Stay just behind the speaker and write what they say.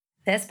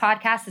This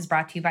podcast is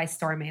brought to you by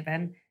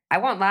StoreMaven. I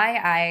won't lie,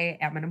 I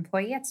am an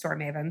employee at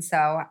StoreMaven,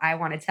 so I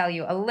want to tell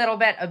you a little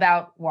bit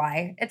about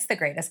why it's the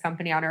greatest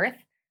company on earth.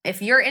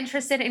 If you're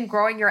interested in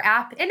growing your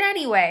app in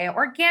any way,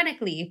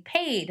 organically,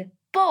 paid,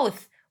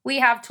 both, we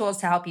have tools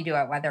to help you do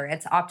it, whether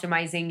it's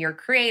optimizing your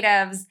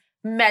creatives,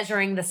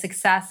 measuring the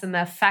success and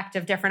the effect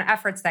of different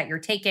efforts that you're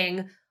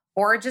taking,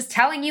 or just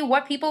telling you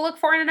what people look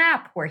for in an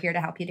app. We're here to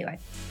help you do it.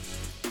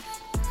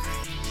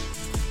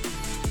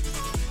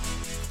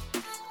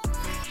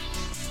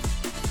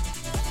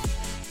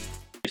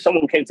 If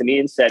someone came to me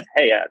and said,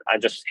 hey,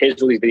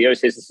 here's all these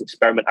videos, here's this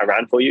experiment I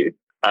ran for you,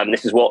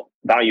 this is what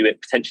value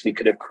it potentially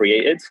could have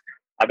created,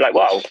 I'd be like,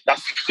 wow,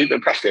 that's super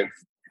impressive.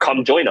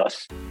 Come join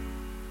us.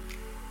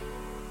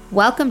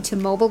 Welcome to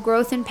Mobile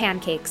Growth and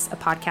Pancakes, a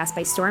podcast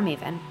by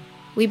StoreMaven.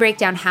 We break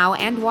down how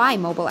and why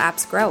mobile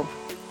apps grow.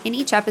 In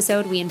each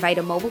episode, we invite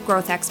a mobile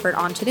growth expert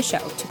onto the show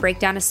to break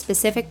down a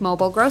specific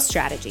mobile growth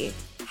strategy,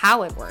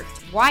 how it worked,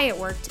 why it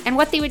worked, and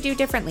what they would do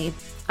differently.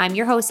 I'm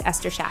your host,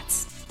 Esther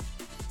Schatz.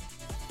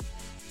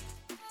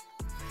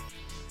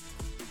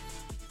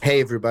 Hey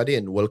everybody,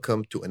 and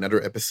welcome to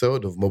another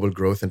episode of Mobile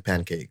Growth and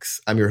Pancakes.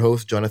 I'm your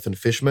host, Jonathan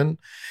Fishman,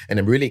 and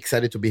I'm really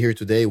excited to be here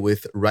today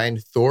with Ryan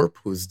Thorpe,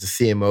 who's the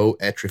CMO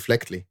at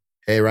Reflectly.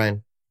 Hey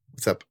Ryan,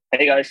 what's up?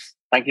 Hey guys,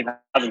 thank you for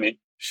having me.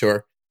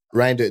 Sure.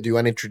 Ryan, do you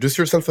want to introduce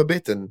yourself a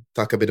bit and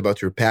talk a bit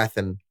about your path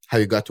and how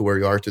you got to where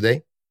you are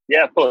today?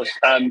 Yeah, of course.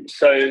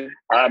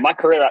 My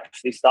career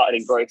actually started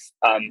in growth,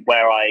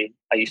 where I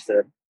used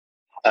to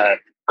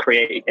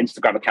create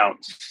Instagram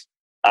accounts.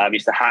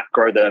 Used to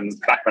grow them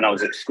back when I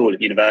was at school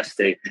at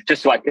university,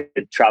 just so I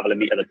could travel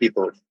and meet other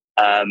people.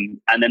 And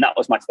then that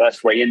was my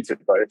first way into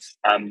growth.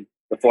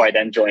 Before I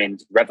then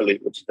joined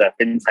Revolut, which is a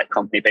fintech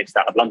company based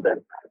out of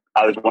London.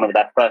 I was one of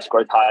their first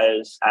growth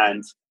hires,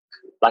 and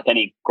like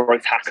any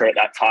growth hacker at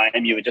that time,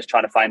 you were just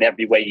trying to find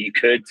every way you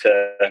could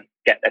to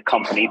get a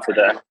company to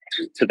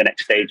the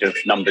next stage of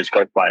numbers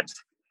growth-wise.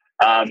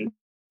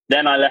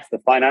 Then I left the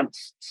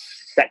finance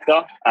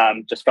sector.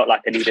 Just felt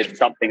like I needed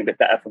something a bit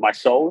better for my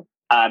soul.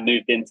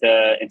 Moved into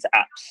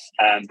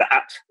apps. The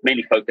apps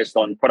mainly focused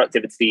on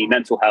productivity,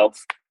 mental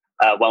health,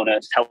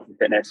 wellness, health and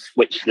fitness,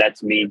 which led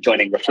to me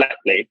joining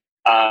Reflectly.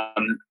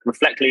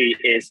 Reflectly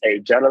is a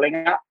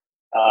journaling app.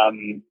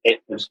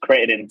 It was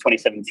created in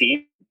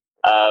 2017.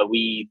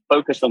 We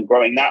focused on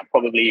growing that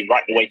probably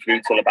right the way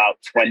through till about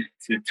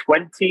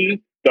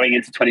 2020, going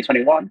into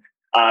 2021.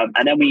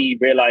 And then we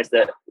realized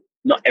that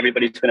not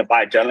everybody's going to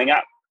buy a journaling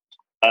app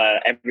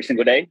every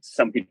single day.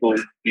 Some people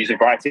use a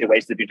variety of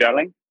ways to do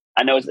journaling.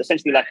 And there was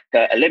essentially like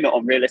a limit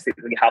on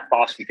realistically how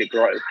fast we could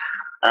grow.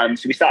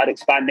 So we started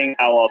expanding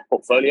our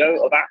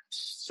portfolio of apps.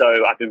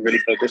 So I've been really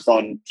focused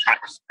on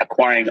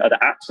acquiring other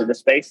apps in the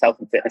space, health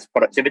and fitness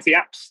productivity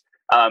apps,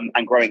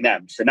 and growing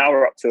them. So now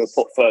we're up to a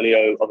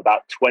portfolio of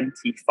about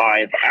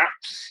 25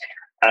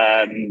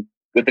 apps,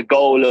 with the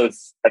goal of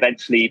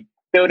eventually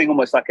building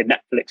almost like a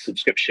Netflix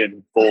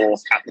subscription for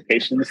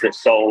applications that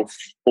solve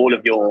all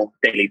of your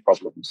daily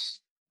problems,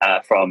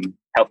 from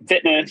health and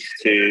fitness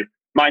to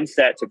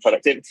mindset to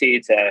productivity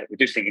to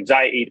reducing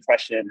anxiety,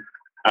 depression.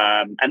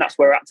 And that's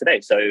where we're at today.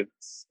 So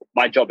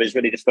my job is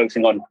really just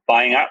focusing on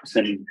buying apps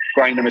and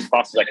growing them as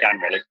fast as I can,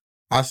 really.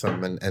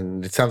 Awesome.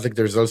 And it sounds like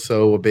there's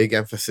also a big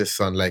emphasis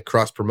on like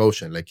cross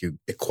promotion, like you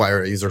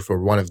acquire a user for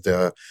one of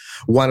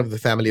the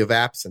family of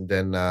apps and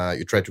then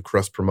you try to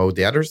cross promote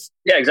the others.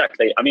 Yeah,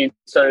 exactly. I mean,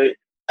 so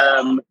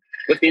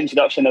with the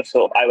introduction of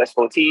sort of iOS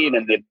 14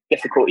 and the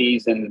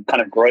difficulties and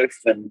kind of growth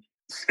and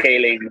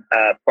scaling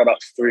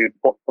products through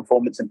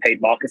performance and paid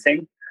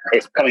marketing,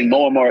 it's becoming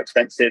more and more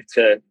expensive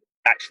to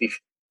actually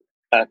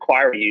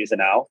acquire a user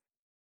now,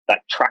 like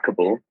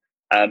trackable.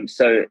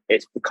 So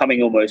it's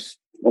becoming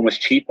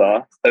almost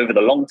cheaper over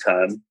the long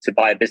term to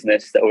buy a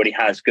business that already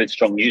has good,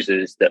 strong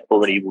users that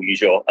already will use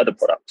your other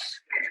products.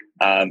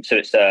 So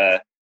it's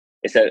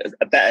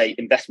a better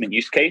investment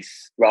use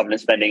case. Rather than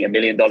spending $1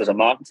 million on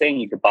marketing,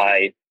 you could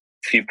buy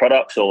few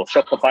products or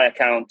Shopify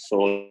accounts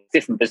or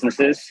different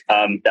businesses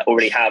that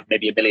already have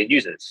maybe 1 million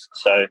users.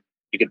 So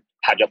you could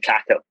have your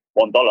CAC at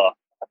 $1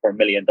 for $1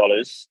 million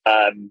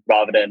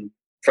rather than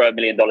throw $1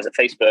 million at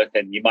Facebook,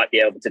 and you might be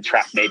able to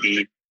track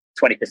maybe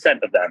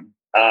 20% of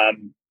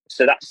them.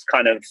 So that's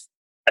kind of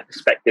a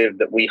perspective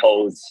that we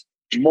hold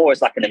more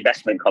as like an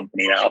investment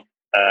company now,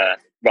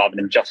 rather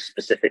than just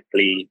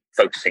specifically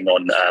focusing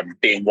on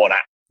being one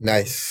app.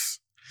 Nice.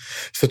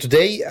 So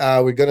today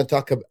we're going to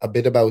talk a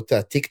bit about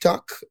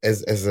TikTok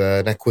as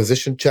an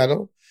acquisition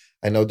channel.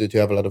 I know that you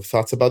have a lot of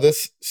thoughts about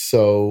this.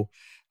 So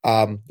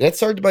let's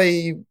start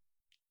by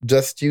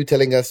just you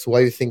telling us why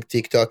you think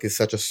TikTok is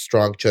such a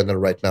strong channel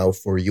right now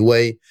for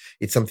UA.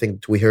 It's something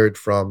that we heard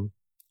from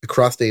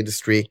across the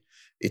industry.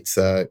 It's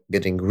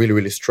getting really,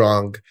 really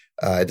strong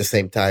at the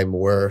same time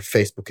where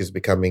Facebook is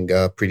becoming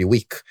pretty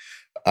weak.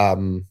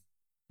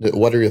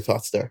 What are your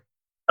thoughts there?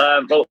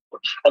 Well,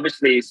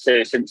 obviously,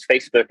 so since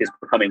Facebook is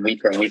becoming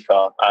weaker and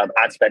weaker,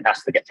 ad spend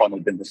has to get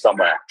funneled into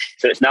somewhere.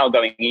 So it's now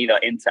going either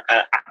into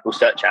Apple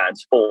search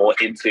ads or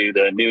into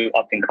the new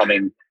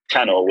up-and-coming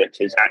channel, which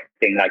is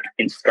acting like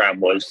Instagram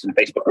was and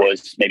Facebook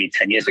was maybe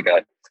 10 years ago.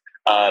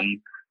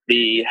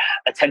 The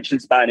attention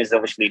span is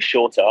obviously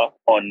shorter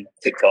on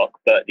TikTok,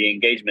 but the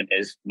engagement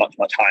is much,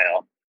 much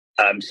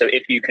higher. So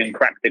if you can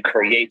crack the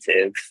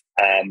creative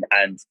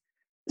and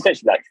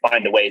essentially like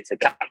find a way to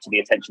capture the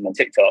attention on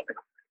TikTok,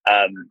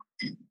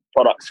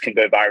 products can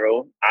go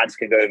viral, ads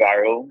can go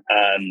viral,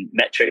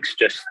 metrics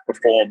just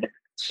perform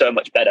so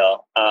much better.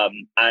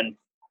 And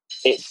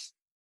it's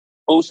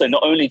also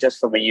not only just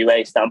from a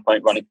UA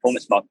standpoint, running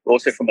performance marketing, but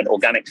also from an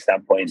organic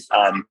standpoint.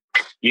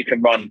 You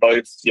can run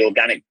both the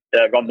organic,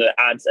 run the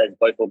ads as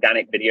both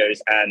organic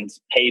videos and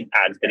paid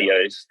ads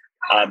videos,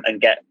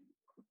 and get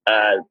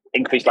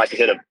increased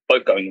likelihood of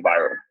both going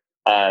viral.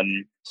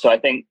 So I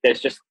think there's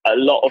just a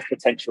lot of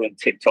potential in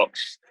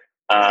TikTok's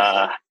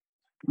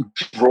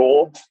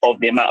draw of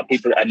the amount of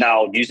people that are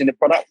now using the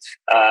product,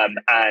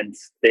 and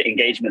the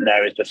engagement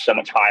there is just so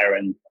much higher,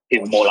 and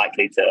people more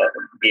likely to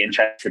be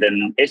interested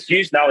in. It's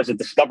used now as a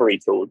discovery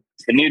tool.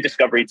 It's the new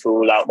discovery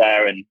tool out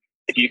there, and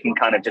if you can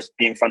kind of just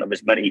be in front of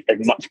as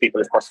much people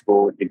as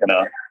possible, you're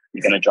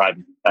gonna drive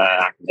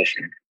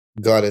acquisition.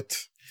 Got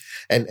it.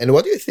 And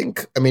what do you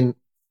think? I mean,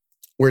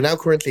 we're now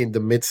currently in the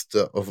midst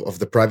of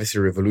the privacy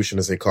revolution,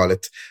 as they call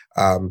it.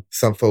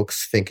 Some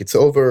folks think it's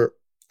over.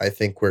 I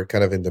think we're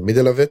kind of in the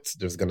middle of it.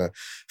 There's going to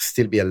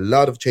still be a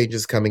lot of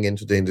changes coming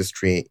into the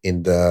industry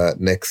in the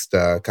next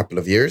couple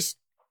of years,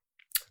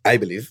 I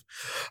believe.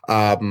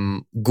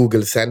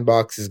 Google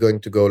Sandbox is going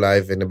to go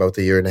live in about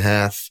a year and a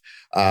half.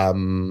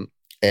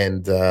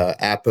 And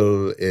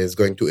Apple is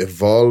going to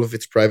evolve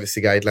its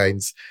privacy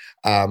guidelines.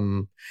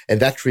 And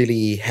that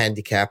really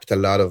handicapped a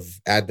lot of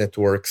ad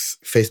networks.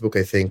 Facebook,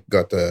 I think,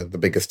 got the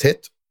biggest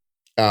hit.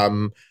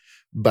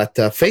 But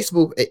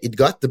Facebook, it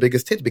got the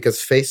biggest hit because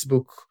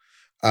Facebook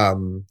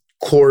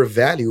core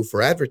value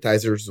for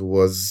advertisers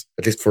was,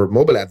 at least for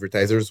mobile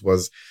advertisers,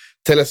 was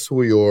tell us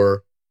who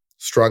your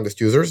strongest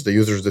users, the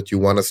users that you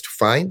want us to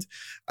find.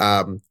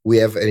 We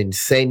have an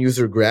insane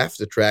user graph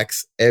that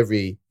tracks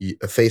every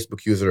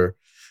Facebook user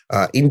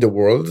in the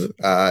world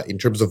in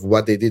terms of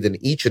what they did in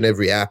each and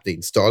every app they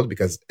installed,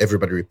 because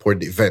everybody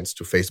reported events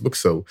to Facebook.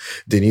 So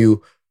they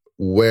knew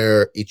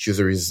where each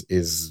user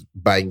is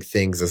buying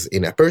things as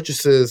in-app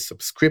purchases,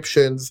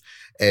 subscriptions,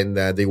 and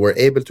they were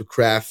able to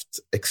craft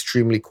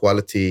extremely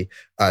quality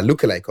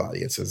lookalike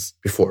audiences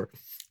before.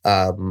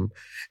 How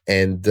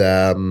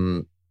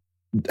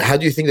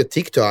do you think that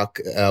TikTok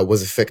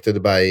was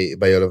affected by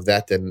all of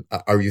that? And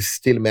are you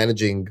still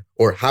managing,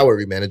 or how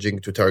are you managing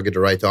to target the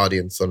right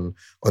audience on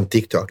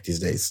TikTok these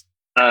days?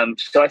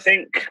 So I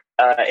think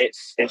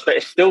it's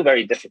still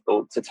very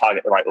difficult to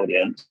target the right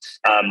audience.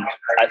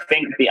 I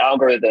think the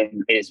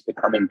algorithm is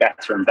becoming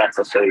better and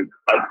better. So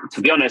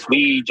to be honest,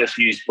 we just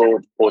use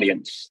broad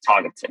audience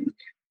targeting.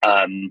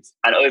 And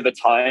over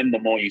time, the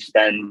more you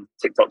spend,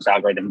 TikTok's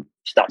algorithm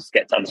starts to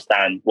get to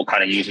understand what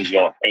kind of users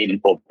you're aiming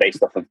for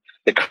based off of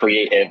the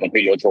creative and who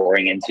you're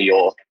drawing into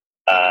your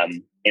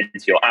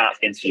app,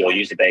 into your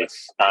user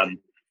base.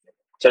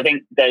 So I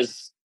think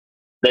there's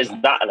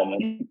that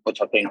element, which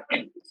I think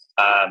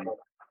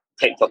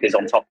TikTok is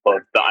on top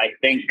of. But I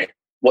think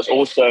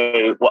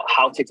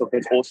how TikTok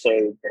has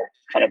also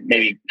kind of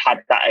maybe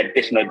had that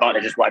additional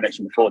advantage is what I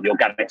mentioned before, the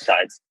organic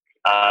side.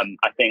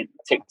 I think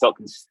TikTok,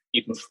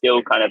 you can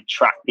still kind of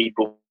track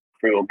people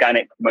through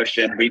organic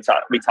promotion,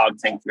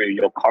 retargeting through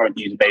your current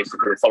user base.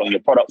 If you're following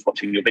your products,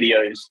 watching your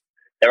videos,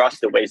 there are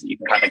still ways that you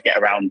can kind of get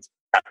around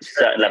a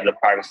certain level of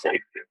privacy.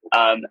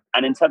 And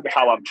in terms of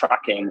how I'm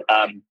tracking,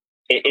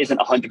 it isn't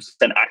 100%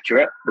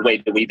 accurate the way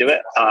that we do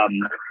it.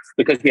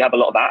 Because we have a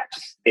lot of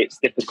apps, it's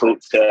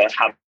difficult to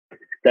have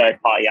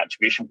third-party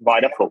attribution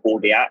provider for all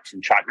the apps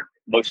and track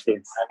most of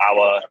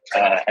our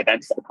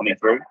events that are coming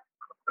through.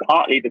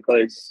 Partly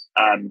because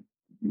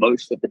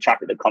most of the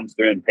traffic that comes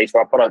through and pays for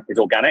our product is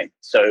organic.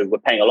 So we're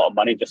paying a lot of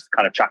money just to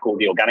kind of track all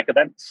the organic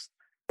events.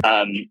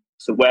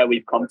 So where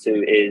we've come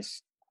to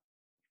is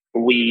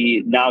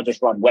we now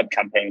just run web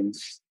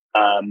campaigns,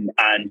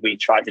 and we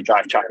try to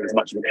drive traffic as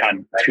much as we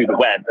can to the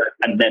web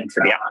and then to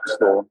the App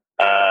Store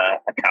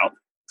account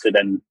to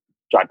then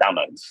drive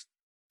downloads.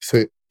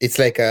 So it's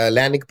like a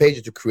landing page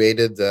that you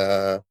created,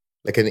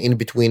 like an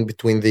in-between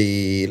between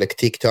the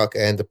TikTok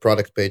and the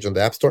product page on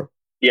the App Store?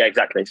 Yeah,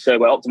 exactly. So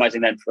we're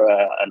optimizing then for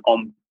an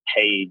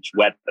on-page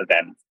web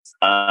event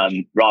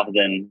rather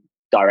than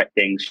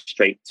directing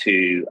straight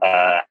to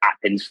app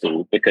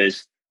install,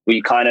 because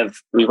we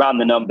ran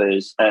the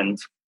numbers and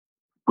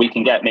we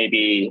can get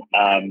maybe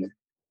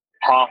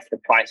half the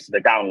price of the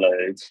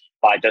downloads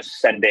by just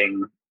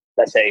sending,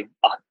 let's say,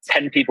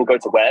 10 people go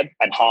to web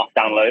and half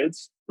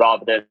downloads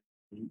rather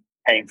than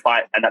paying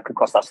 $5, and that could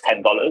cost us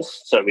 $10.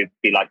 So we'd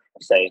be like,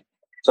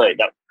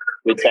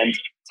 we'd send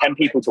 10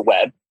 people to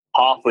web,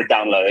 half with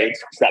downloads,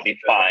 so that'd be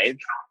 $5,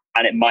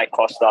 and it might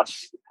cost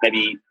us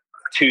maybe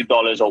 $2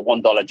 or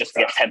 $1 just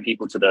to get 10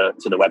 people to the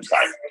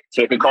website.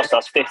 So it could cost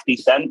us 50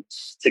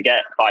 cents to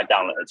get 5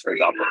 downloads, for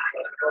example.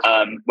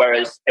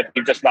 Whereas if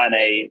we just ran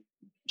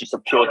just a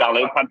pure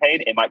download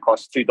campaign, it might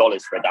cost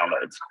 $2 for a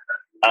download.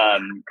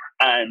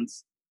 And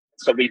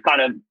so we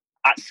kind of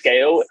at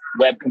scale,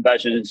 web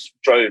conversions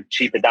drove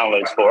cheaper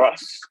downloads for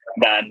us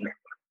than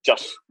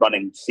just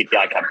running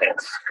CPI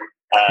campaigns.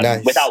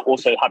 Nice. Without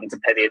also having to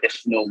pay the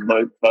additional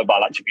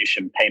mobile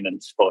attribution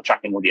payments for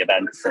tracking all the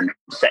events and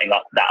setting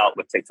that up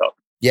with TikTok.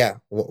 Yeah,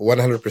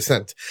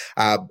 100%.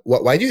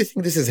 Why do you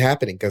think this is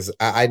happening? Because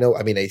I know,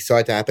 I mean, I saw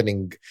it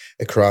happening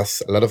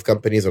across a lot of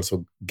companies,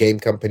 also game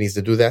companies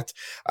that do that.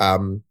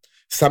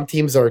 Some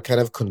teams are kind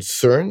of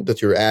concerned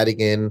that you're adding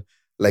in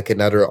like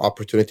another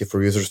opportunity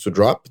for users to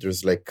drop.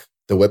 There's like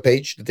the web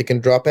page that they can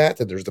drop at,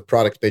 and there's the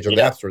product page on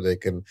the App Store they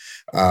can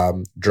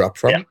drop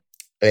from.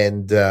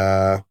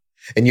 Yeah.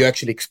 And you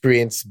actually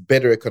experience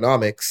better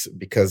economics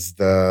because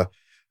the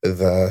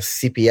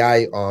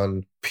CPI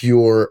on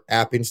pure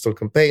app install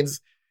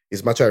campaigns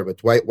is much higher.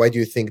 But why do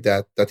you think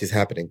that is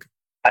happening?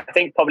 I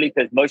think probably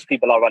because most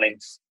people are running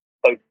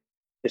both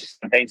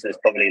campaigns, so there's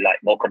probably like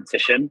more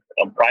competition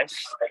on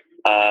price.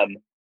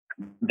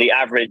 The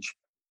average,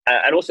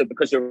 and also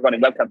because you're running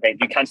web campaigns,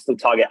 you can still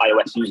target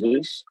iOS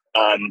users.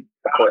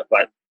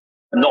 But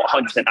not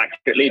 100%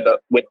 accurately,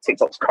 but with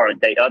TikTok's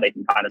current data, they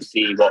can kind of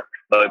see what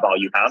mobile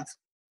you have.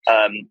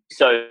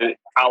 So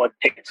our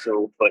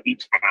pixel for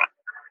each app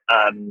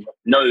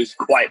knows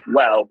quite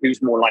well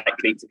who's more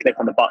likely to click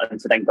on the button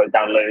to then go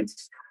download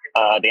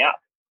the app.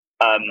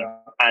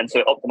 And so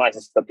it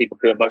optimizes for people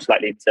who are most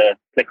likely to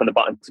click on the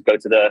button to go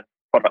to the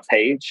product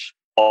page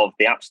of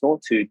the App Store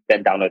to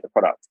then download the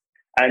product.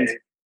 And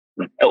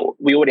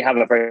we already have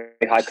a very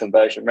high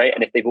conversion rate.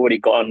 And if they've already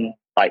gone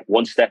like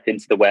one step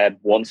into the web,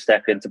 one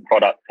step into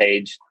product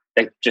page,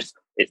 they're just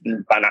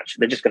going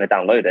to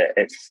download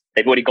it.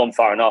 They've already gone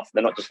far enough.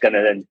 They're not just going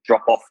to then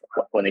drop off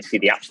when they see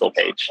the App Store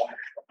page.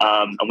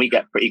 And we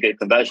get pretty good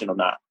conversion on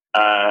that.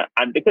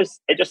 And because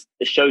it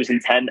shows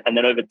intent, and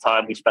then over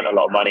time we spent a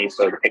lot of money,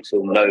 so the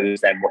Pixel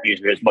knows then what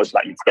user is most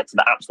likely to get to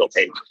the App Store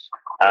page.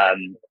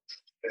 And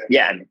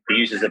the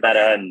users are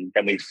better, and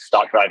then we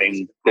start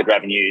driving good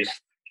revenues.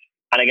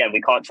 And again,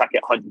 we can't track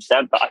it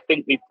 100%, but I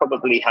think we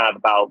probably have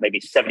about maybe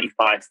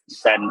 75%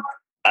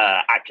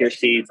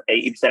 accuracy,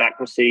 80%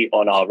 accuracy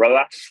on our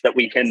ROAS that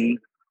we can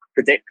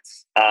predict.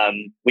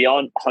 We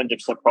aren't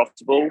 100%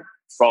 profitable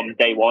from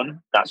day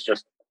one. That's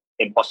just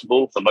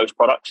impossible for most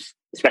products,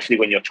 especially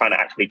when you're trying to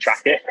actually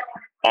track it,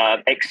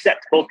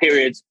 except for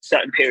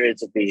certain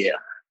periods of the year.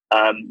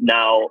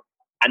 Now,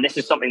 and this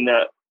is something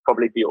that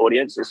probably for your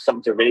audience is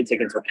something to really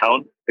take into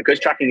account, because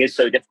tracking is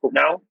so difficult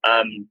now.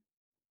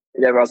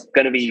 There are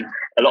going to be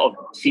a lot of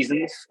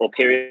seasons or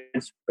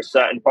periods for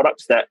certain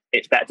products that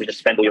it's better to just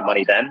spend all your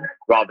money then,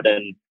 rather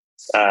than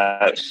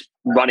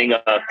running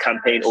a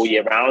campaign all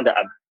year round at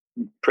a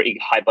pretty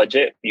high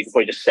budget. You can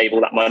probably just save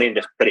all that money and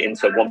just put it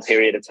into one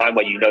period of time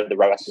where you know the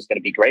ROAS is going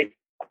to be great.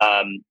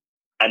 And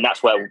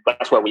that's where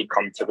we've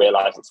come to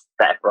realize it's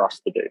better for us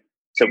to do.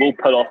 So we'll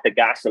pull off the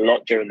gas a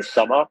lot during the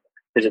summer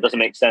because it doesn't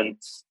make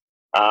sense.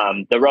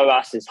 The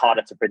ROAS is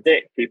harder to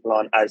predict. People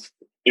aren't as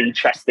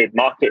interested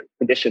market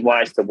condition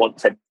wise to want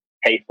to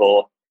pay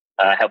for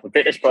health and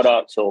fitness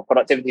products or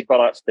productivity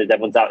products because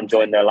everyone's out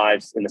enjoying their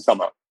lives in the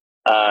summer.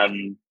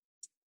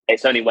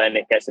 It's only when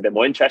it gets a bit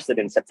more interested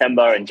in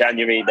September and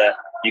January that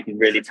you can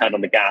really turn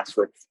on the gas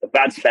with the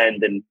ad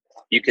spend, and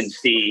you can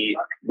see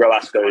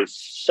ROAS goes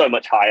so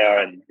much higher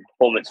and the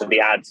performance of the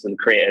ads and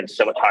creatives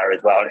so much higher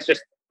as well. And it's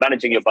just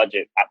managing your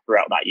budget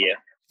throughout that year.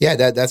 Yeah,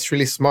 that's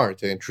really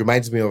smart. It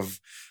reminds me of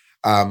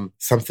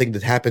something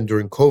that happened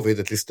during COVID,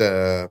 at least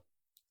the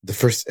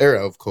first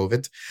era of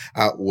COVID,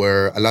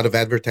 where a lot of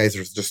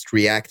advertisers just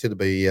reacted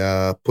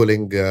by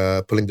pulling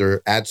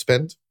their ad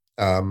spend.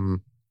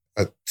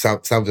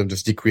 Some of them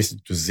just decreased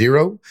it to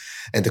zero,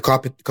 and the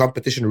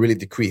competition really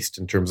decreased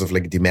in terms of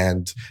like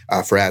demand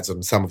for ads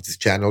on some of these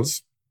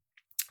channels.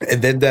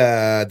 And then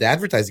the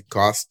advertising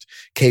cost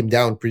came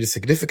down pretty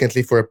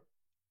significantly for a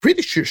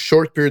pretty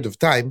short period of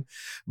time.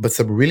 But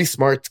some really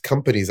smart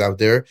companies out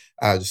there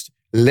just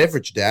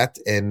leveraged that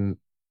and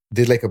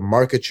did like a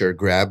market share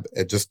grab.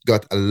 It just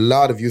got a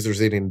lot of users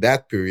in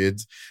that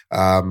period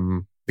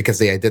because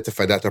they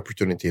identified that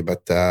opportunity.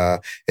 But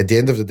at the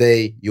end of the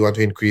day, you want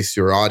to increase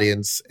your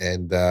audience,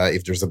 and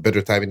if there's a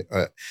better time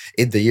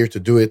in the year to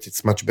do it,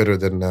 it's much better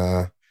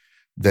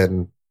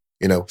than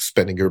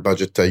spending your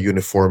budget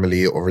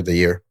uniformly over the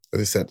year, as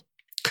I said.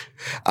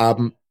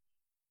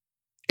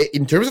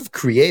 In terms of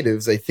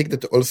creatives, I think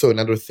that also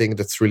another thing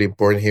that's really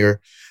important here,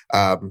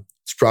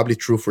 it's probably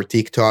true for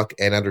TikTok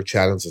and other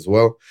channels as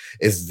well,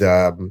 is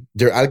their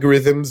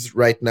algorithms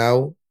right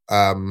now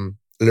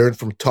learn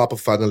from top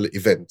of funnel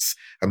events.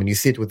 I mean, you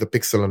see it with the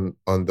pixel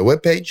on the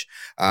webpage,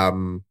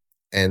 and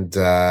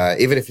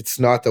even if it's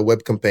not a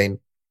web campaign,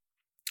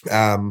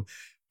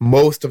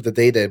 most of the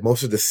data,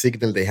 most of the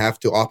signal they have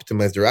to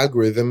optimize their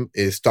algorithm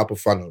is top of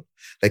funnel,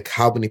 like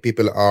how many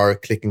people are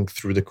clicking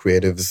through the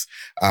creatives,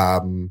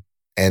 and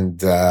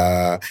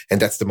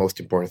that's the most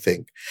important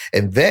thing.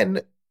 And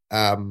then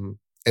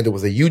and there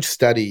was a huge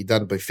study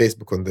done by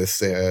Facebook on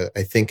this.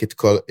 I think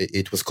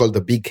it was called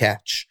the Big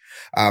Catch.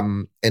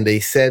 And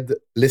they said,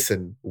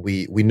 listen,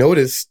 we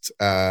noticed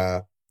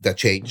that that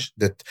change,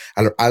 that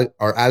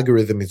our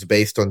algorithm is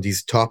based on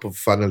these top of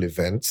funnel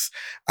events.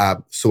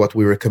 So what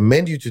we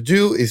recommend you to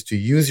do is to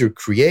use your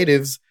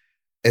creatives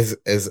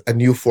as a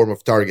new form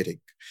of targeting.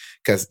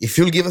 Because if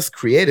you'll give us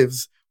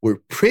creatives, we're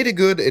pretty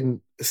good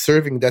in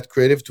serving that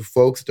creative to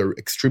folks that are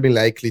extremely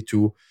likely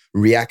to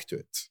react to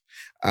it.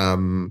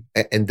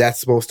 And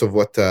that's most of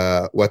what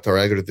our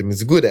algorithm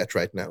is good at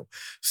right now.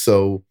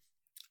 So,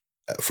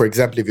 for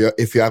example,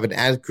 if you have an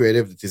ad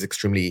creative that is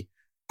extremely,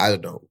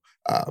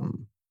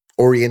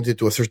 oriented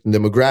to a certain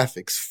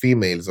demographics,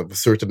 females of a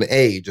certain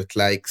age that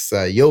likes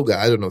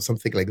yoga,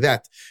 something like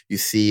that. You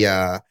see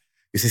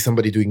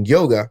somebody doing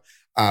yoga.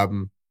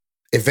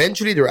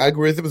 Eventually, their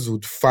algorithms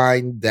would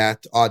find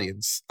that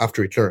audience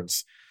after it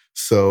learns.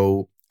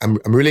 So I'm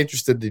really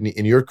interested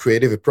in your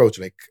creative approach.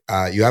 Like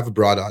you have a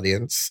broad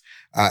audience,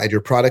 and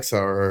your products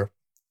are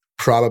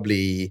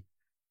probably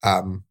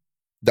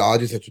the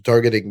audience that you're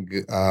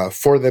targeting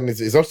for them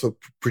is also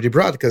pretty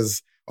broad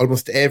because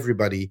almost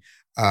everybody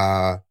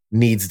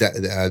needs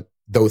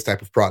those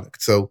type of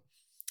products. So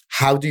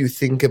how do you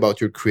think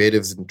about your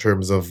creatives in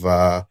terms of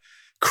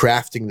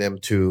crafting them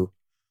to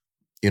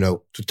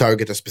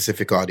target a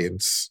specific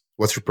audience?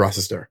 What's your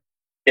process there?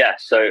 Yeah.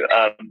 So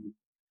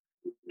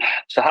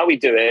how we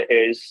do it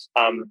is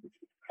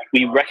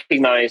we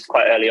recognized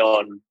quite early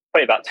on,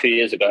 probably about 2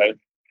 years ago,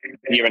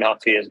 a year and a half,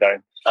 2 years ago,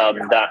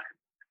 that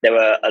there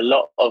were a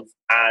lot of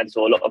ads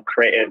or a lot of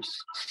creative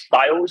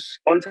styles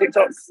on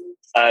TikTok.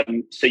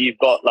 So you've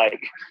got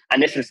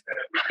and this is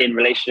in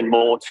relation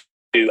more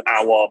to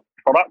our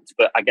product,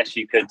 but I guess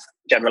you could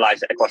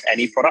generalize it across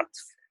any product.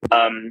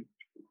 And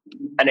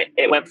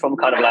it went from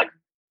kind of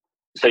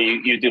so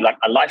you do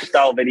a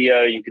lifestyle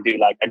video, you could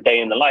do a day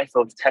in the life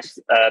of test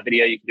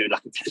video, you could do a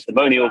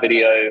testimonial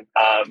video.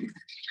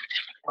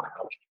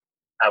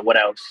 What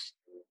else?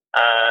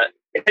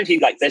 Essentially,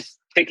 there's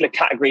particular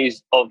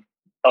categories of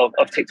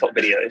TikTok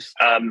videos.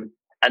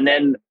 And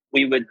then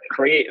we would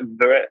create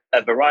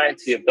a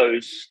variety of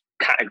those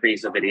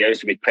categories of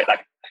videos. So we'd put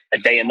a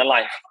day in the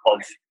life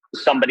of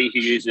somebody who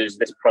uses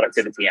this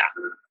productivity app.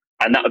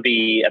 And that would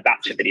be a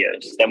batch of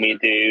videos. Then we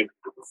do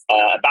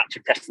a batch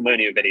of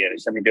testimonial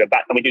videos. And we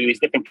do these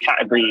different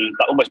categories,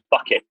 almost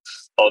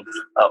buckets of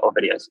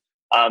videos.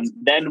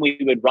 Then we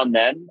would run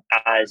them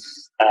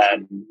as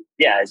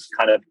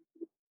kind of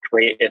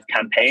creative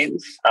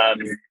campaigns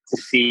to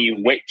see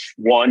which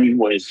one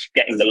was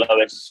getting the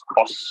lowest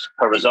cost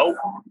per result,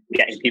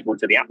 getting people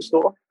to the App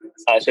Store.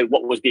 So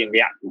what was being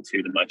reacted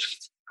to the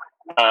most.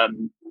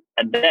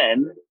 And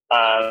then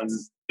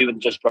we were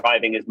just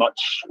driving as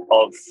much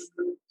of...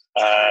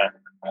 and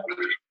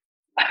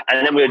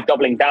then we were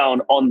doubling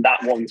down on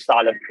that one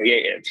style of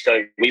creative.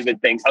 So we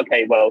would think,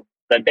 okay, well,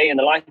 the day in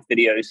the life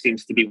video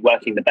seems to be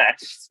working the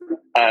best.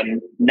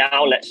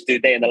 Now let's do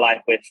day in the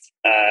life with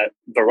a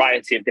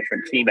variety of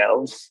different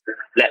females.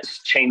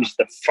 Let's change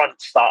the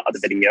front start of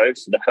the video,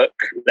 so the hook.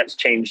 Let's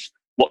change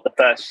what the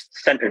first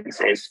sentence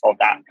is of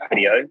that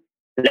video.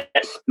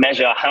 Let's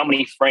measure how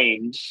many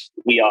frames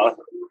we are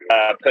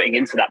putting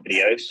into that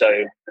video.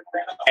 So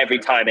every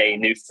time a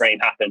new frame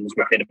happens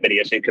within a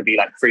video, so it could be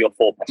 3 or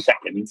 4 per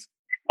second,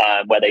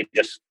 where they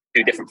just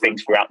do different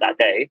things throughout that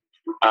day.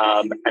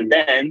 And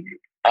then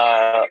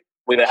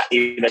we were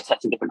either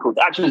testing different call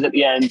to actions at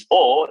the end,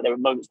 or there were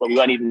moments where we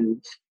weren't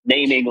even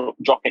name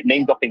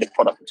dropping the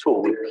product at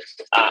all,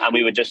 and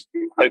we were just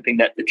hoping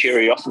that the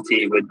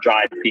curiosity would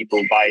drive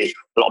people by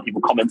a lot of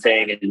people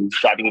commenting and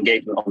driving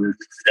engagement on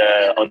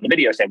the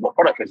video, saying what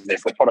product is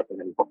this, what product is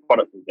this, what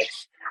product is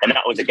this, and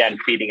that was again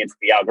feeding into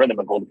the algorithm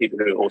of all the people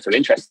who are also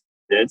interested.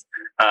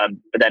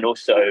 But then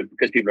also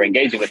because people are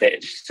engaging with it,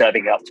 it's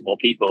serving it up to more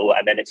people,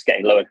 and then it's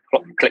getting lower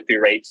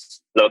click-through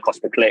rates, lower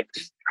cost per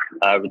clicks,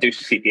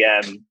 reduced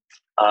CPM.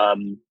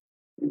 And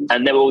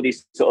there were all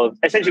these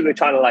essentially we're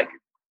trying to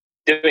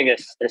doing a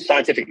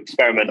scientific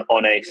experiment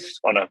on a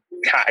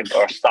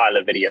category or a style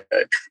of video.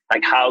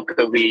 How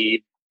could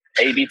we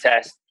A/B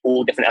test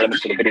all different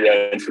elements of the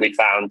video until we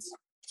found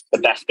the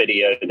best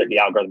video that the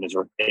algorithm is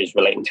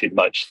relating to the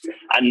most.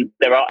 And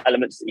there are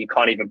elements that you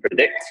can't even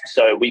predict.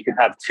 So we could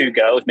have two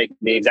girls making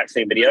the exact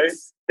same video,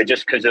 but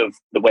just because of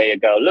the way a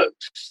girl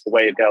looks, the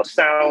way a girl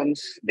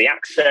sounds, the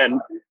accent,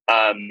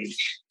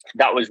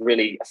 that was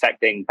really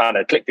affecting kind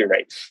of click-through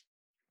rates.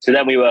 So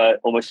then we were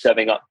almost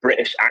serving up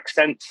British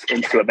accents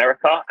into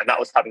America, and that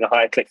was having a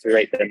higher click-through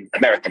rate than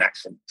American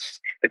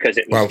accents because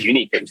it was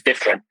unique, it was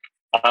different.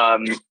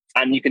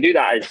 And you can do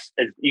that as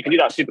you can do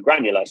that super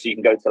granular. So you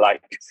can go to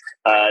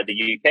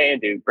the UK and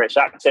do British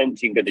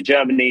accents. You can go to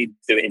Germany,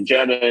 do it in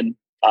German,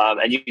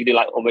 and you can do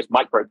almost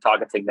micro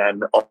targeting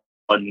them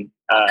on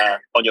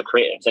your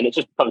creatives, and it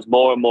just becomes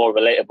more and more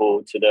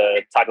relatable to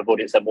the type of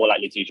audience that are more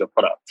likely to use your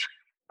product.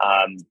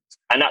 And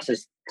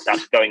that's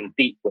going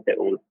deep with it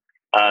all.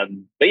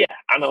 But yeah,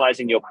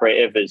 analyzing your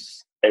creative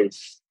as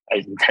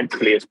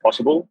intensively as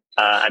possible,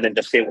 and then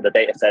just seeing what the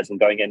data says and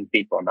going in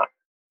deeper on that.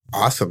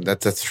 Awesome.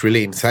 That's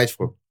really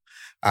insightful.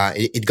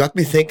 It got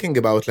me thinking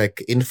about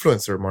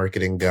influencer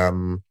marketing,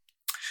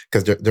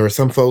 because there are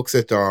some folks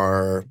that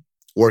are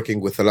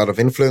working with a lot of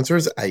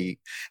influencers. I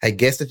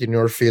guess that in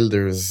your field,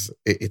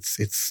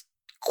 it's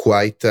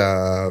quite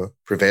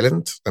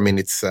prevalent. I mean,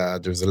 it's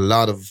there's a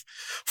lot of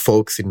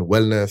folks in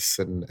wellness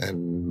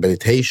and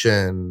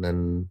meditation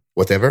and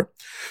whatever.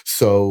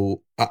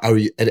 So are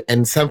you,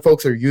 and some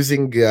folks are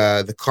using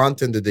the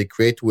content that they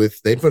create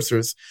with the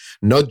influencers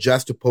not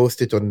just to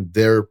post it on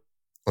their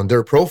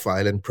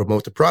profile and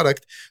promote the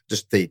product,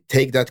 just they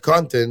take that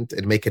content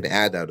and make an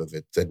ad out of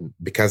it. And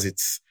because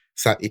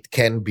it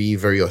can be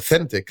very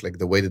authentic, like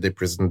the way that they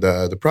present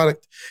the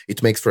product,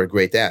 it makes for a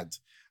great ad.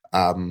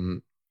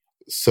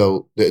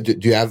 So do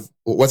you have,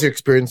 what's your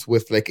experience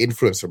with like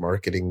influencer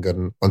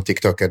marketing on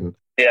TikTok? And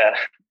yeah.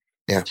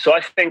 So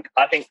I think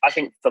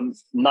from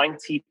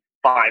 95%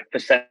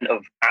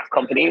 of app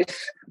companies,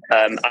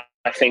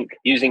 I think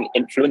using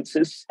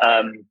influencers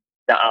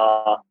that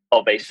are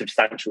of a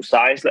substantial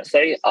size, let's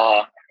say,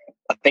 I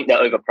think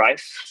they're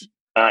overpriced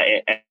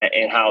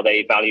in how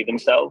they value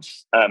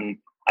themselves.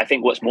 I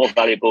think what's more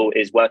valuable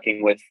is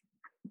working with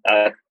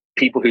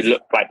people who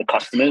look like the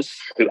customers,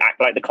 who act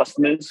like the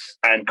customers,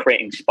 and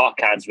creating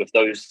spark ads with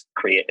those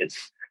creators.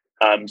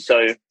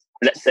 So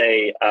let's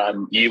say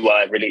you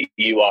are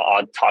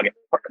our target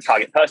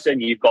person.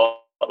 You've got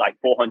like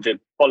 400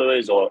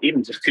 followers or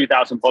even just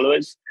 2,000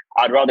 followers.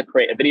 I'd rather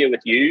create a video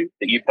with you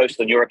that you post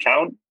on your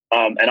account,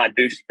 and I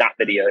boost that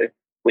video,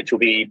 which will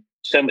be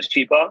so much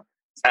cheaper,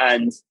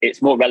 and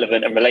it's more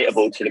relevant and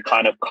relatable to the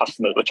kind of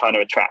customers we're trying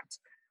to attract.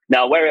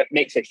 Now, where it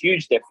makes a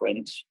huge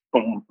difference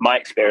from my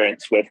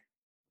experience with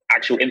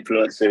actual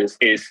influencers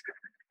is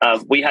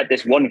we had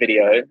this one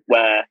video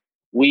where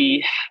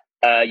we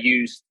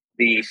used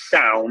the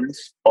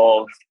sounds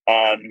of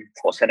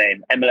what's her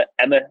name, Emma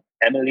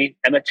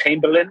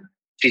Chamberlain.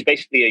 She's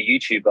basically a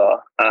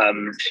YouTuber.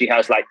 She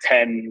has like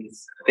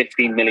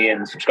 10-15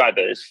 million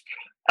subscribers,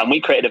 and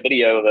we created a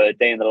video of a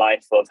day in the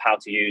life of how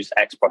to use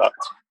X product.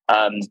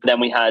 Then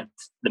we had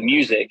the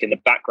music in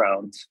the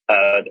background.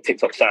 The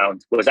TikTok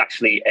sound was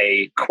actually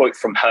a quote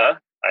from her,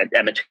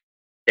 Emma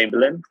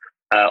Chamberlain,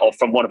 or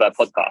from one of her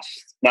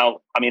podcasts.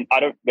 Now, I mean, I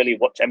don't really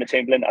watch Emma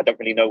Chamberlain. I don't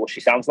really know what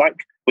she sounds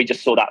like. We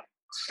just saw that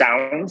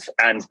sound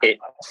and it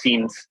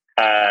seemed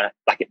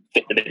like it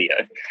fit the video.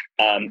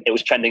 It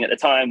was trending at the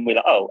time. We're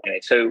like, oh,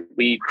 anyway. So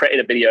we created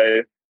a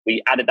video,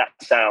 we added that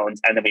sound,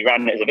 and then we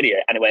ran it as a video,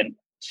 and it went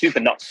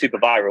super nuts, super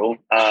viral.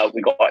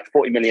 We got like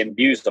 40 million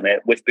views on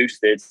it with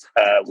boosted,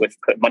 with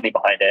put money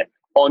behind it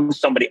on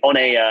somebody on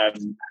a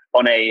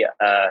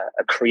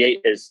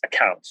creator's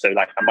account, so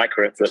like a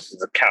micro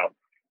influencer's account.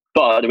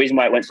 But the reason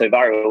why it went so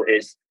viral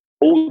is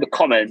all the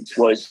comments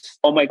was,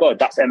 oh my God,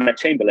 that's Emma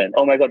Chamberlain.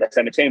 Oh my God, that's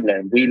Emma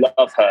Chamberlain. We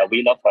love her.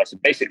 We love her. So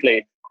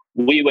basically,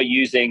 we were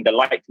using the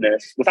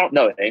likeness, without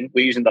knowing,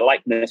 we're using the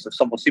likeness of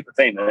someone super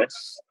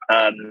famous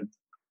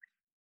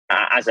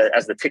as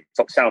the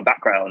TikTok sound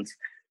background.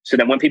 So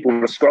then when people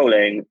were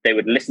scrolling, they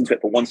would listen to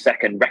it for 1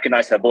 second,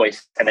 recognize her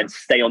voice, and then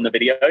stay on the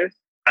video.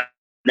 And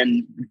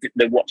then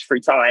the watch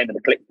through time and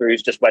the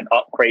click-throughs just went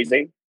up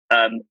crazy.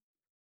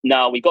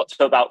 Now we got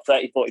to about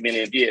 30-40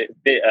 million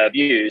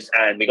views,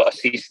 and we got a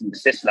cease and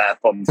desist letter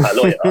from her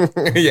lawyer.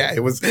 Yeah,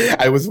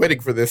 I was waiting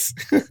for this.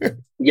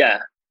 Yeah,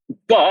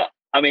 but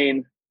I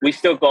mean, we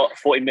still got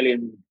 40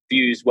 million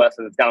views worth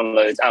of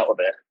downloads out of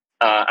it,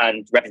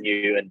 and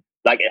revenue, and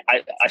like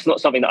it's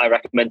not something that I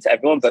recommend to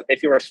everyone. But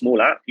if you're a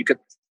small app, you could.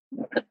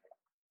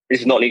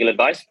 This is not legal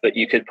advice, but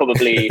you could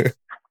probably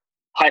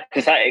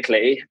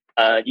hypothetically,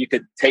 you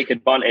could take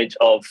advantage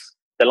of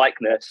the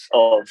likeness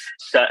of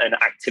certain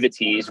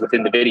activities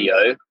within the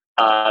video,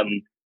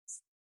 and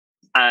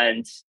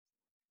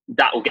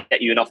that will get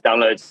you enough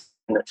downloads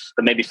and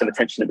maybe some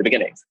attention at the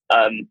beginning.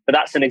 But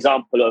that's an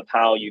example of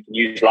how you can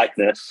use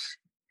likeness.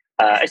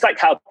 It's like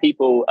how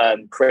people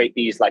create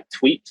these like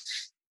tweets,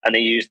 and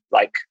they use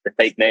like the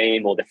fake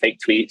name or the fake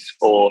tweets,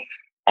 or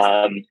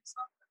on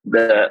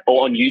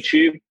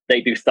YouTube they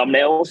do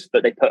thumbnails,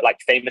 but they put like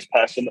famous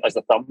person as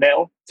the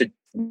thumbnail to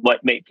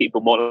make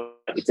people more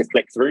likely to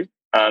click through.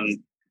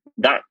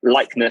 That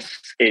likeness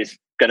is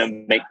going to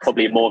make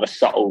probably more of a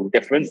subtle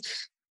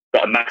difference,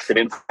 but a massive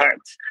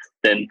impact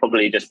than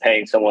probably just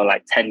paying someone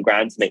like 10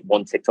 grand to make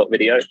one TikTok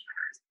video.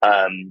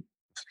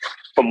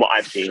 From what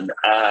I've seen,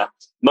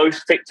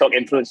 most TikTok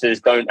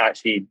influencers don't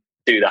actually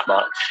do that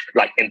much,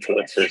 like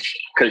influencers,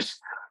 because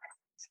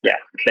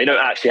they don't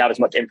actually have as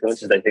much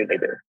influence as they think they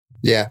do.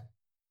 Yeah.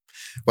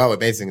 Wow,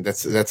 amazing.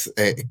 That's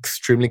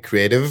extremely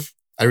creative.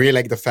 I really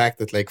like the fact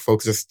that like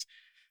folks just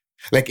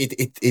like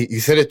it you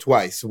said it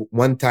twice.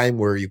 One time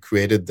where you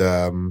created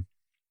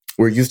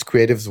where you used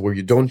creatives where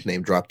you don't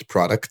name drop the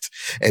product,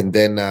 and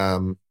then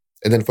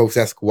folks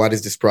ask, what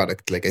is this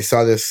product? Like I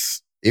saw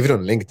this even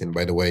on LinkedIn,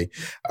 by the way,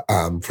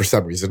 for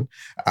some reason.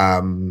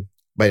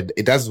 But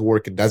it does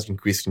work. It does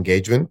increase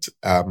engagement,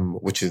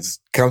 which is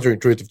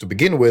counterintuitive to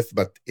begin with,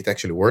 but it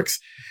actually works.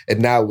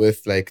 And now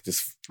with like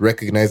this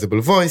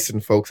recognizable voice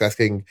and folks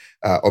asking,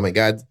 oh my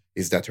God,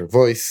 is that her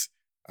voice?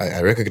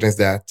 I recognize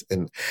that.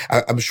 And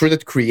I'm sure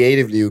that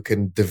creatively you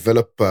can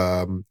develop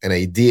a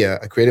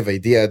creative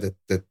idea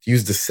that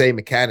use the same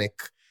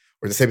mechanic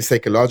or the same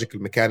psychological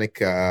mechanic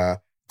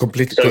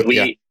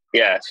Completely.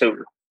 So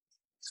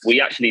so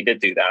we actually did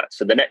do that.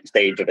 So the next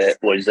stage of it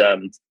was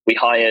we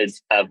hired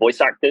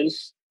voice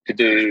actors to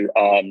do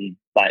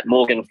like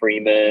Morgan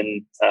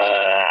Freeman,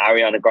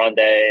 Ariana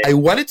Grande. I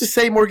wanted to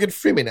say Morgan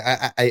Freeman.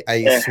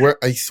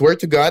 I swear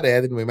to God, I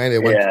had it in my mind. I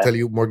wanted to tell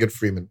you Morgan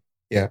Freeman.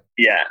 Yeah.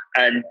 Yeah.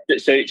 And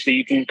so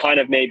you can kind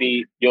of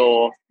maybe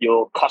your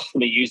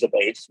customer user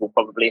base will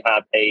probably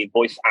have a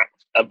voice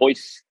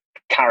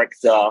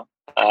character,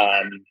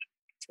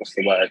 what's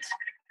the word?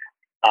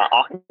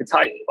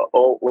 Archetype,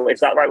 or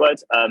is that the right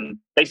word?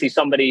 Basically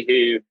somebody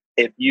who,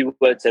 if you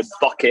were to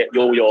bucket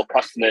all your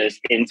customers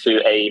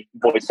into a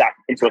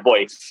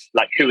voice,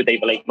 like who would they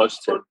relate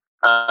most to?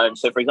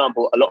 So for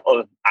example, a lot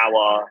of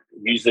our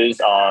users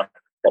are,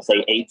 let's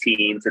say,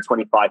 18 to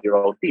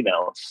 25-year-old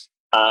females.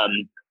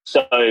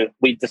 So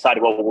we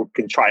decided, well, we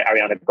can try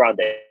Ariana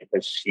Grande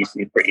because she's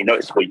pretty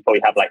noticeable. You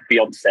probably have like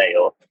Beyonce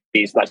or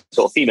these like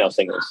sort of female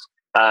singers.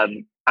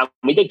 And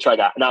we did try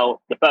that. Now,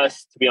 to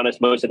be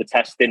honest, most of the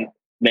tests didn't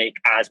make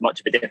as much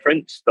of a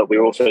difference, but we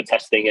were also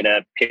testing in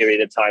a period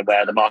of time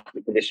where the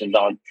market conditions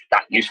aren't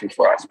that useful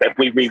for us. But if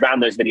we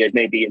reran those videos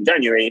maybe in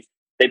January,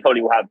 they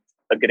probably will have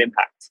a good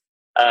impact.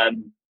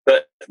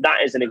 But that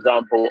is an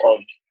example of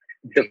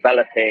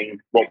developing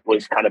what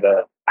was kind of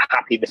a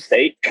happy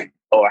mistake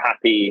or a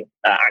happy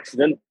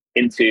accident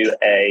into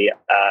a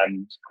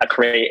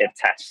creative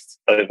test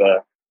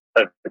over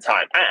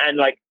time. And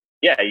like,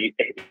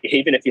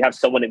 even if you have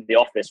someone in the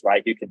office,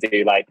 right, who can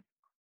do like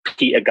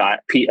Peter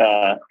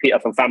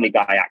from Family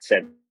Guy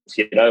accents,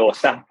 or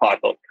South Park,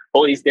 or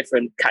all these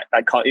different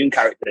cartoon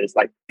characters,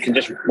 like you can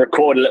just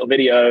record a little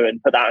video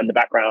and put that in the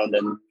background,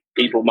 and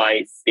people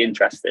might be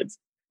interested.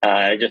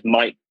 It just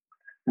might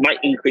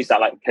increase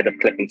that likelihood of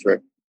clicking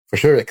through. For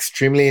sure,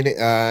 extremely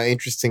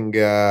interesting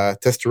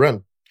test to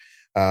run.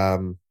 I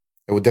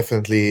would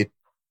definitely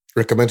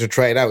recommend to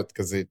try it out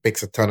because it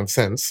makes a ton of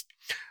sense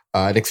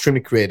and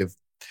extremely creative.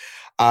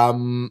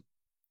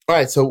 All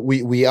right, so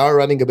we are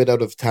running a bit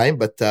out of time,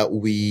 but I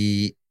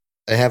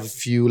have a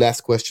few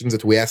last questions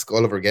that we ask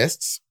all of our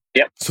guests.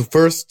 Yep. So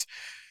first,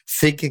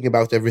 thinking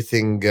about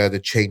everything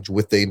that changed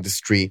with the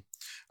industry,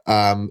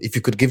 if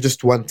you could give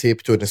just one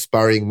tip to an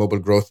aspiring mobile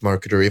growth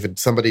marketer, even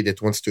somebody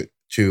that wants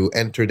to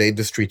enter the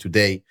industry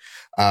today,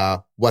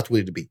 what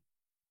would it be?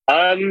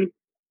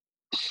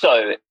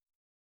 So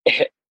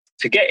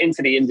to get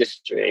into the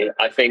industry,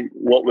 I think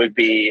what would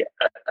be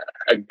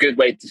a good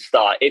way to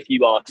start, if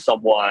you are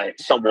somewhat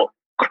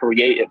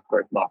creative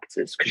growth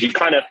marketers, because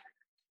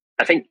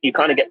I think you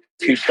kind of get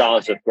two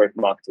styles of growth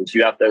marketers.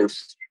 You have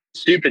those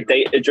super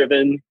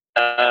data-driven,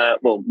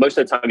 most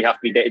of the time you have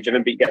to be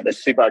data-driven, but you get the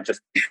super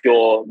just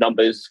pure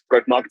numbers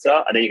growth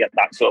marketer, and then you get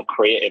that sort of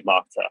creative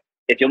marketer.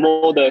 If you're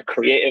more the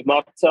creative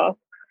marketer,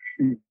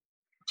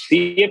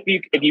 see if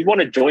you want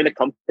to join a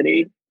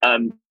company,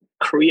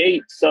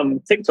 create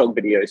some TikTok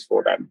videos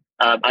for them.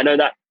 I know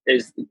that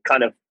is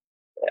kind of,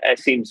 it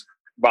seems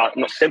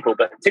not simple,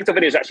 but TikTok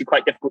videos are actually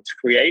quite difficult to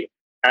create.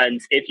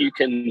 And if you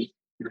can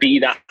be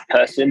that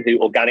person who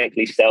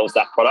organically sells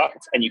that product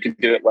and you can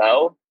do it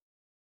well,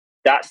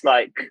 that's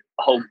like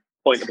a whole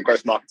point of a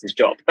growth marketer's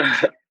job.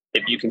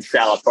 If you can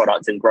sell a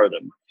product and grow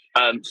them.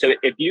 So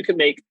if you can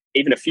make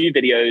even a few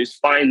videos,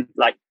 find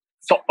like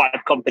top 5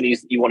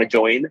 companies that you want to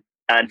join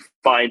and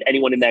find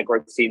anyone in their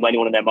growth team,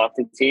 anyone in their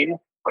marketing team,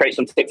 create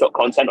some TikTok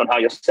content on how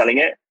you're selling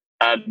it.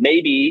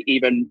 Maybe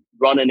even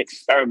run an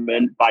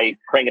experiment by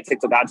creating a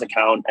TikTok ads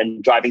account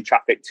and driving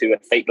traffic to a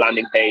fake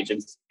landing page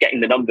and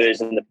getting the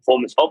numbers and the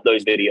performance of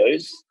those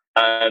videos,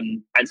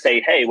 and say,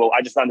 hey, well,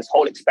 I just ran this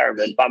whole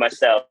experiment by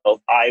myself.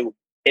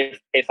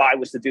 If I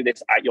was to do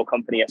this at your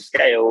company at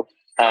scale,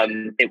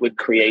 it would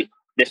create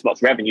this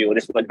much revenue or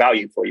this much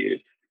value for you.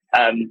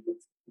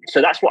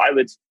 So that's what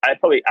I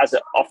probably,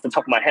 off the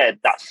top of my head,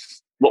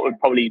 that's what would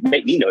probably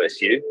make me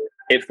notice you.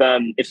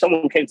 If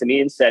someone came to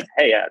me and said,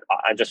 hey,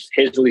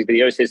 here's all these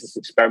videos, here's this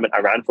experiment I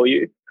ran for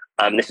you,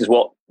 this is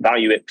what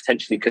value it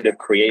potentially could have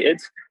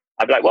created,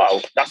 I'd be like, wow,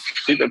 that's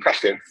super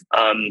impressive.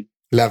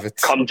 Love it.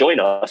 Come join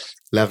us.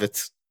 Love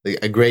it.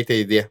 A great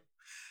idea.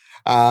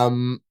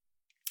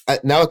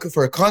 Now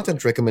for a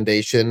content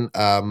recommendation,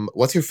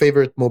 what's your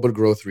favorite mobile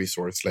growth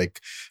resource? Like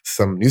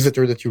some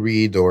newsletter that you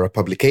read or a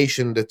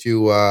publication that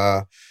you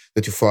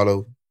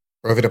follow,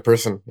 or even a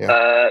person?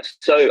 Yeah.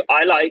 So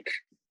I like,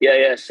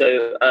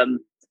 So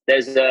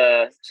there's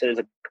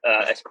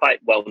it's quite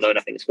well known.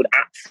 I think it's called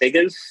App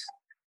Figures.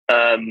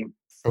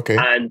 Okay.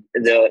 And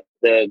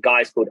the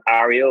guy's called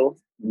Ariel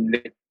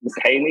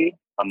Mikhaili.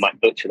 I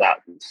might butcher that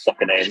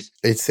sucker name.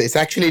 It's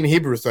actually in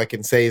Hebrew, so I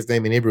can say his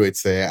name in Hebrew.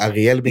 It's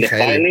Ariel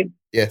Mikhaili.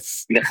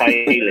 Yes.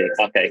 Mikhaili.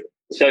 Okay.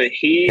 So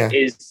he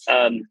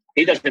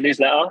does the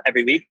newsletter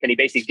every week, and he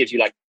basically gives you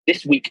like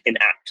this week in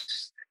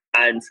apps.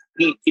 And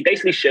he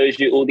basically shows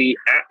you all the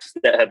apps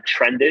that have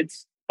trended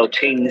or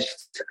changed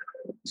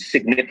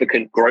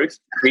significant growth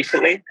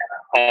recently.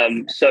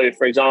 So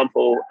for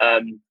example,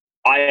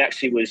 I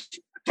actually was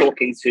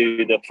talking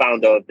to the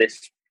founder of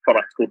this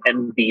product called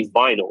MD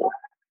Vinyl.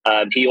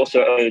 He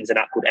also owns an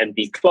app called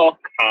MD Clock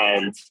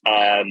and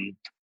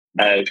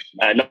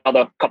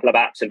another couple of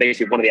apps. And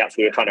basically, one of the apps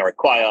we were trying to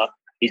acquire,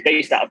 he's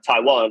based out of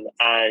Taiwan,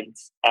 and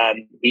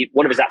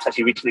one of his apps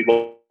actually recently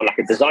won like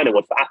a design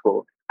award for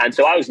Apple. And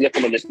so I was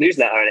looking on this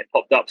newsletter, and it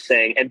popped up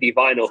saying MD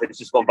Vinyl has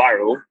just gone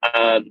viral.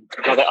 And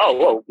I was like, oh,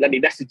 well, let me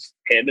message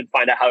him and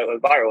find out how it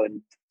went viral.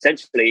 And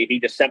essentially, he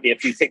just sent me a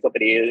few TikTok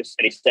videos,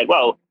 and he said,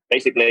 well,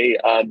 basically,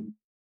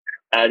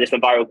 this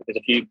went viral because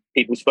a few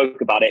people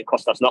spoke about it. It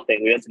cost us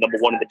nothing. We went to number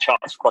 1 in the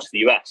charts across the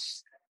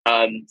US.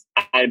 But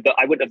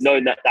I wouldn't have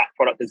known that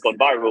product has gone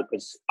viral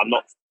because I'm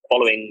not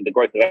following the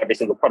growth of every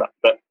single product.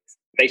 But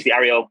basically,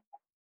 Ariel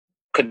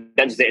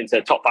condenses it into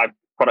the top 5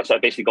 products that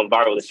have basically gone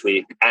viral this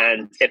week.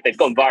 And if they've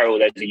gone viral,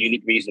 there's a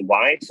unique reason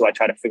why. So I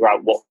try to figure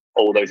out what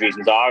all those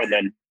reasons are and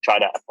then try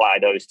to apply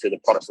those to the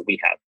products that we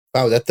have.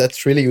 Wow,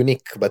 that's really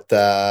unique, but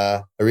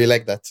I really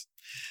like that.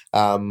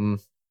 And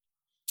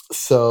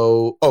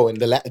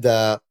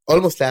the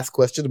almost last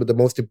question, but the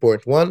most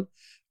important one: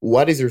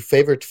 what is your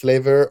favorite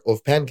flavor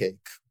of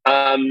pancake?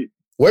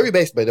 Where are you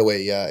based, by the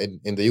way?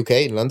 In the UK,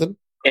 in London?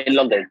 In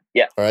London,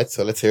 yeah. All right,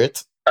 so let's hear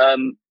it.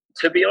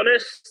 To be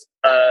honest,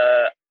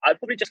 I'd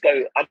probably just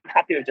go. I'm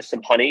happy with just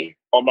some honey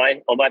on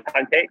my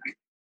pancake,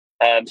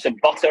 some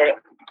butter,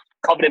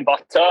 covered in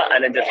butter,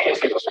 and then just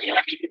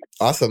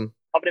awesome.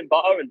 Covered in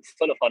butter and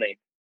full of honey.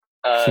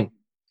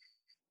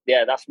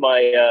 Yeah, that's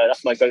my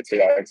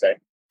go-to, I would say.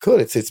 Cool.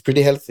 It's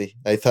pretty healthy.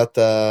 I thought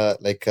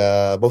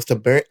most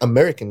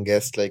American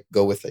guests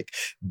go with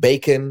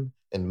bacon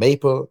and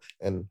maple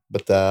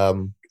but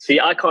see,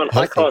 I can't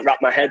wrap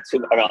my head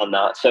around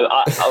that. So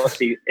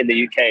obviously in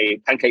the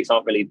UK, pancakes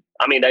aren't really.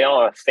 I mean, they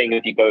are a thing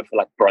if you go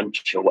for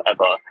brunch or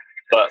whatever.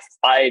 But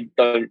I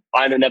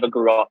never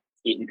grew up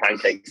eating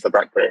pancakes for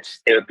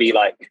breakfast. It would be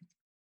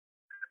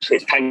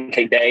it's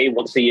pancake day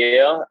once a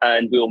year,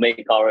 and we will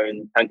make our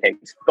own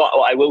pancakes. But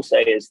what I will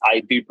say is, I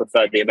do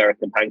prefer the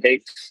American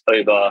pancakes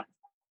over,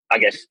 I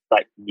guess,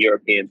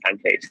 European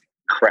pancakes,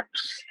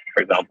 crepes,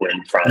 for example,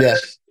 in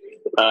France.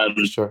 Yeah,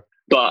 sure.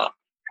 But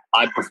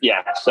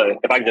so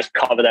if I can just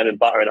cover them in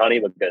butter and honey,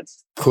 we're good.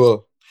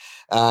 Cool.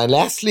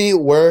 Lastly,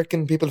 where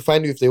can people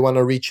find you if they want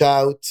to reach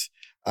out,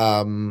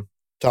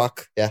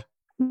 talk?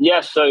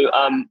 Yeah, so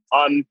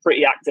I'm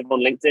pretty active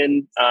on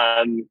LinkedIn.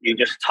 You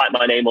just type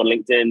my name on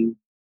LinkedIn,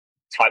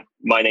 type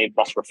my name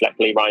plus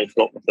Reflectly, Ryan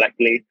Flott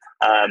Reflectly.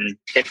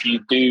 If you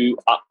do,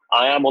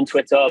 I am on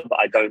Twitter, but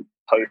I don't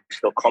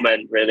post or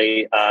comment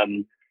really, at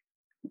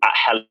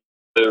Hello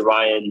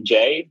Ryan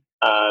J.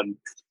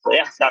 So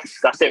yeah,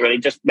 that's it really.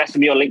 Just message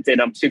me on LinkedIn.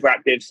 I'm super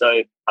active,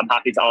 so I'm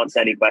happy to answer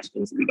any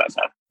questions that you guys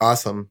have.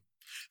 Awesome.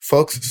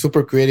 Folks,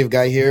 super creative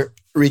guy here.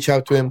 Reach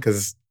out to him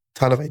because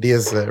ton of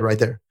ideas right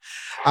there.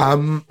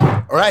 All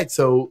right.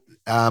 So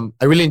I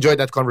really enjoyed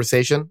that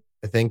conversation.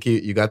 I think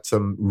you got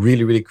some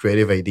really, really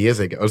creative ideas.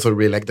 I also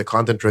really like the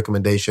content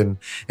recommendation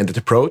and that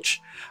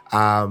approach.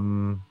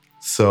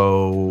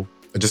 So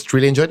I just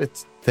really enjoyed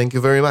it. Thank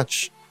you very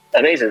much.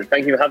 Amazing.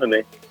 Thank you for having me.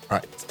 All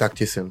right. Talk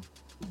to you soon.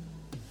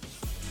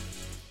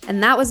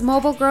 And that was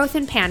Mobile Growth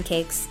and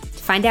Pancakes. To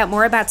find out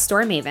more about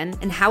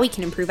StoreMaven and how we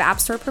can improve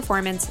App Store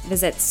performance,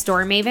 visit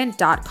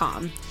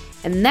storemaven.com.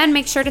 And then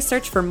make sure to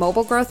search for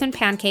Mobile Growth and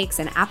Pancakes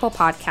in Apple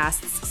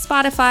Podcasts,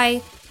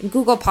 Spotify, and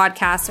Google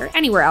Podcasts, or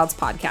anywhere else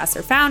podcasts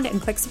are found,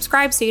 and click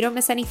subscribe so you don't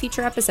miss any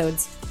future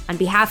episodes. On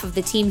behalf of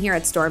the team here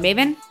at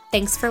StoreMaven,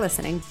 thanks for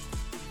listening.